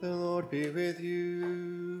be with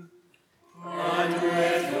you. And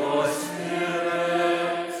with your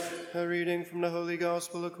spirit. A reading from the Holy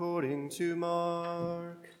Gospel according to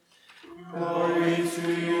Mark. Glory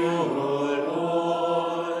to you, O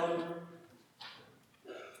Lord.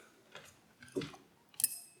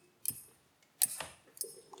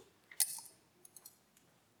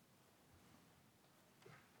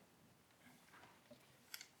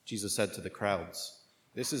 Jesus said to the crowds,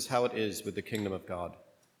 "This is how it is with the kingdom of God.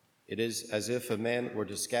 It is as if a man were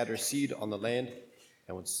to scatter seed on the land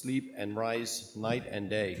and would sleep and rise night and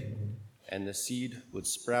day, and the seed would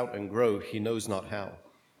sprout and grow, he knows not how.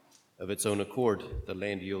 Of its own accord, the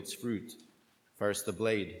land yields fruit, first the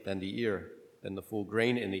blade, then the ear, then the full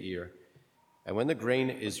grain in the ear. And when the grain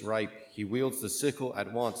is ripe, he wields the sickle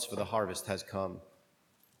at once, for the harvest has come."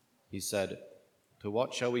 He said, "To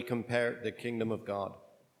what shall we compare the kingdom of God?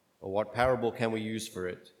 Or what parable can we use for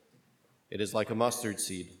it? It is like a mustard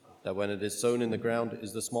seed, that when it is sown in the ground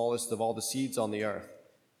is the smallest of all the seeds on the earth.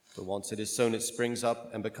 But once it is sown, it springs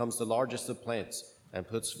up and becomes the largest of plants, and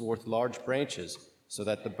puts forth large branches, so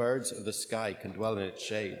that the birds of the sky can dwell in its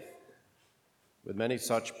shade." With many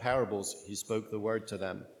such parables he spoke the word to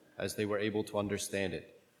them, as they were able to understand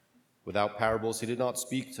it. Without parables he did not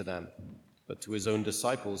speak to them, but to his own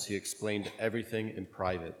disciples he explained everything in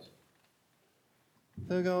private.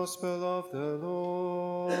 The Gospel of the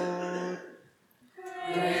Lord.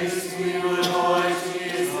 Praise to you, Lord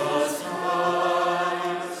Jesus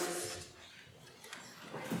Christ.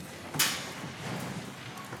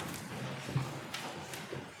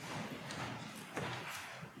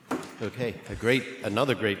 Okay,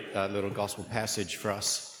 another great little gospel passage for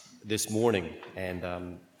us this morning,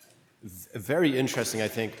 and very interesting, I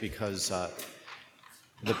think, because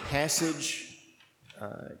the passage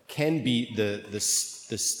can be the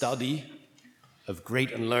study of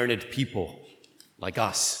great and learned people like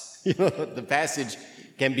us. The passage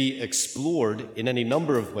can be explored in any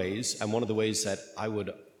number of ways, and one of the ways that I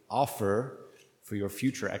would offer for your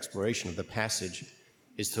future exploration of the passage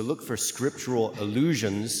is to look for scriptural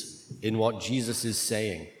allusions in what Jesus is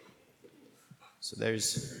saying. So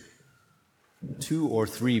there's 2 or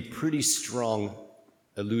 3 pretty strong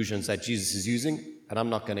allusions that Jesus is using, and I'm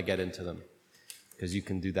not going to get into them, because you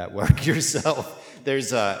can do that work yourself.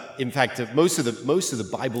 There's, in fact, most of the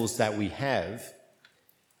Bibles that we have,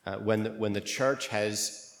 when the church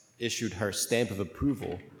has issued her stamp of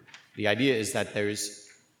approval, the idea is that there's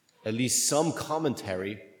at least some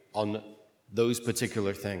commentary on those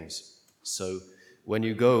particular things. So when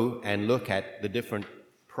you go and look at the different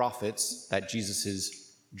prophets that Jesus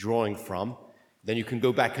is drawing from, then you can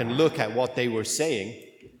go back and look at what they were saying.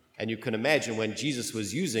 And you can imagine when Jesus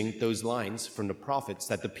was using those lines from the prophets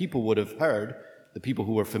that the people would have heard, the people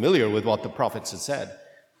who were familiar with what the prophets had said,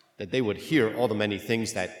 that they would hear all the many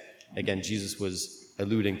things that, again, Jesus was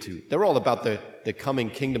alluding to. They're all about the coming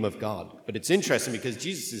kingdom of God. But it's interesting because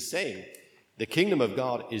Jesus is saying the kingdom of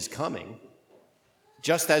God is coming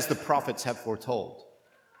just as the prophets have foretold.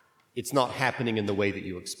 It's not happening in the way that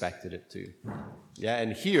you expected it to. Yeah,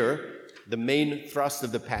 and here, the main thrust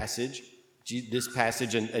of the passage, this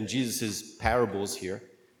passage and Jesus' parables here,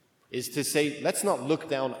 is to say, let's not look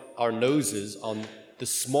down our noses on the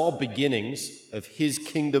small beginnings of his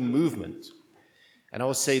kingdom movement. And I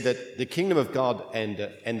will say that the kingdom of God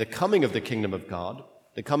and the coming of the kingdom of God,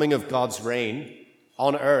 the coming of God's reign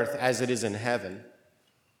on earth as it is in heaven,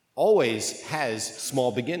 always has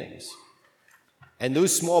small beginnings. And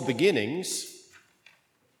those small beginnings,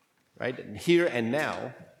 right, here and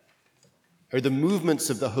now, are the movements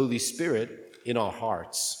of the Holy Spirit in our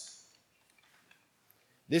hearts.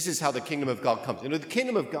 This is how the kingdom of God comes. The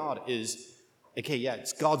kingdom of God is,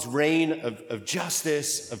 it's God's reign of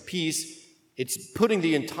justice, of peace. It's putting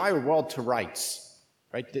the entire world to rights,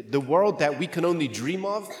 right? The world that we can only dream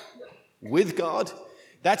of with God,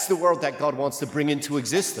 that's the world that God wants to bring into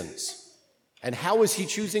existence. And how is he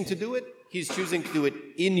choosing to do it? He's choosing to do it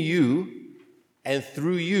in you and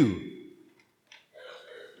through you.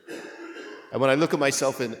 And when I look at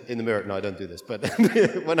myself in the mirror, no, I don't do this, but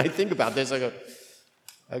when I think about this, I go,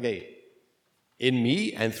 okay, in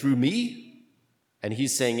me and through me. And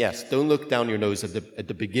he's saying, yes, don't look down your nose at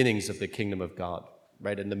the beginnings of the kingdom of God,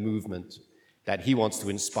 right? And the movement that he wants to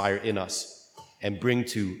inspire in us and bring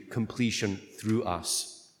to completion through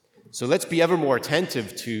us. So let's be ever more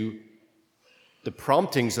attentive to the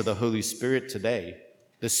promptings of the Holy Spirit today,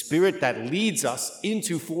 the Spirit that leads us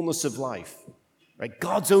into fullness of life, right?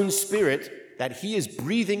 God's own Spirit that he is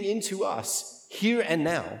breathing into us here and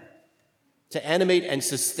now to animate and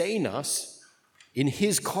sustain us in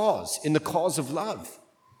his cause, in the cause of love.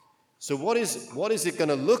 So what is it going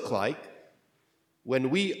to look like when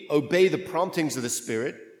we obey the promptings of the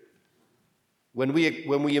Spirit, when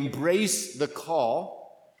we embrace the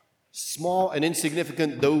call, small and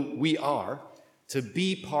insignificant though we are, to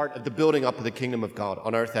be part of the building up of the kingdom of God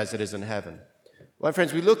on earth as it is in heaven. My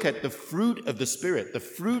friends, we look at the fruit of the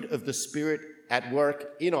Spirit at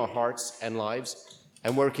work in our hearts and lives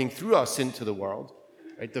and working through us into the world.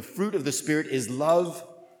 Right? The fruit of the Spirit is love,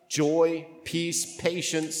 joy, peace,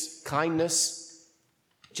 patience, kindness,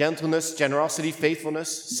 gentleness, generosity,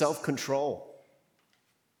 faithfulness, self-control.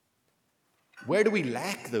 Where do we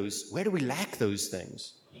lack those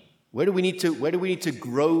things? Where do we need to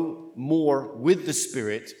grow more with the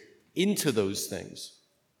Spirit into those things?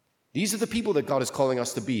 These are the people that God is calling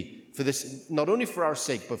us to be, for this, not only for our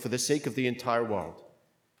sake, but for the sake of the entire world.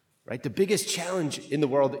 Right? The biggest challenge in the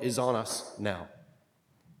world is on us now.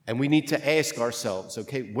 And we need to ask ourselves,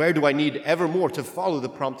 okay, where do I need ever more to follow the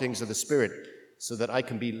promptings of the Spirit so that I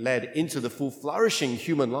can be led into the full flourishing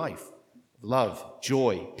human life? Love,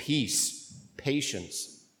 joy, peace,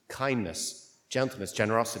 patience, kindness, gentleness,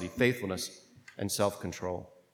 generosity, faithfulness, and self-control.